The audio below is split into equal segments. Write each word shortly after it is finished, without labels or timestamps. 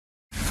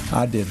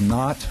I did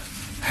not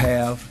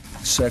have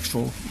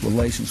sexual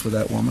relations with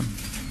that woman,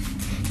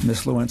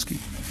 Miss Lewinsky.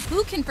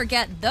 Who can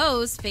forget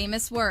those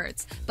famous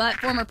words? But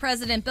former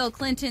President Bill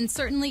Clinton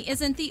certainly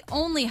isn't the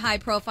only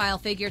high-profile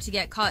figure to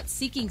get caught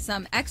seeking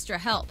some extra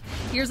help.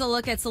 Here's a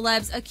look at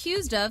celebs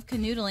accused of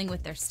canoodling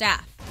with their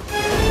staff.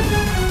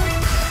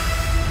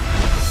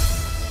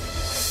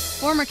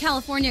 Former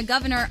California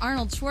Governor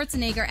Arnold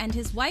Schwarzenegger and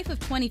his wife of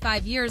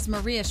 25 years,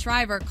 Maria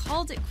Shriver,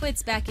 called it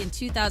quits back in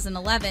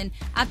 2011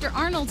 after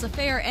Arnold's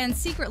affair and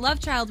secret love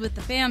child with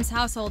the fam's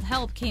household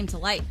help came to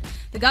light.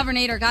 The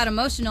Governator got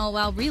emotional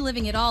while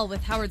reliving it all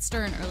with Howard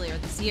Stern earlier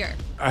this year.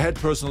 I had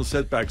personal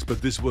setbacks, but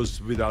this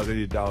was without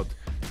any doubt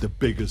the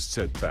biggest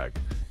setback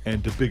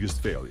and the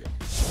biggest failure.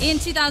 In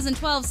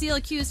 2012, Seal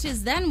accused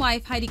his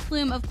then-wife Heidi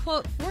Klum of,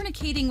 quote,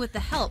 fornicating with the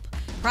help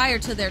prior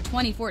to their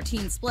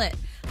 2014 split.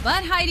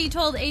 But Heidi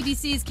told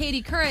ABC's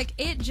Katie Couric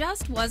it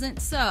just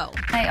wasn't so.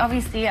 I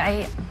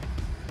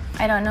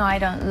don't know, I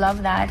don't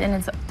love that,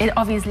 and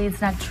obviously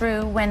it's not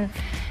true when,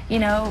 you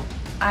know,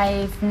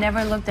 I've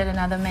never looked at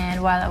another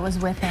man while I was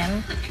with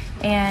him,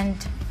 and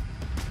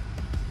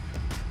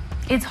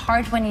it's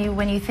hard when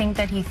you think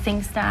that he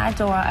thinks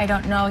that, or I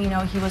don't know, you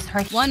know, he was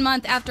hurt. 1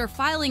 month after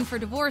filing for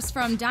divorce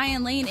from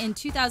Diane Lane in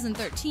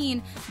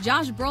 2013,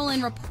 Josh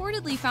Brolin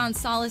reportedly found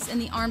solace in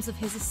the arms of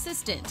his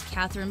assistant,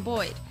 Catherine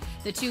Boyd.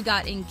 The two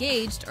got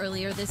engaged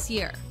earlier this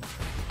year.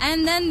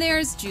 And then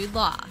there's Jude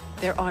Law.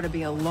 There ought to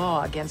be a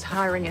law against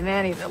hiring a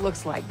nanny that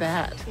looks like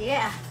that.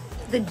 Yeah,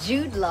 the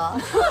Jude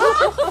Law.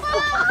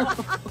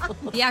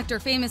 The actor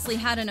famously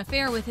had an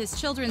affair with his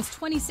children's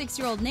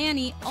 26-year-old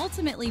nanny,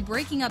 ultimately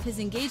breaking up his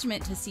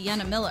engagement to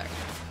Sienna Miller.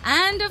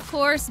 And, of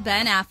course,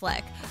 Ben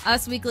Affleck.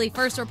 Us Weekly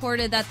first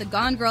reported that the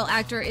Gone Girl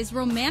actor is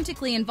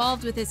romantically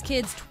involved with his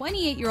kid's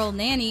 28-year-old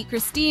nanny,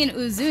 Christine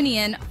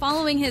Uzunian,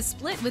 following his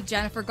split with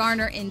Jennifer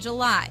Garner in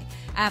July.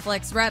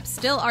 Affleck's rep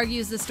still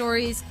argues the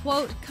story is,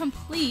 quote,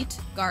 complete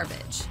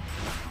garbage.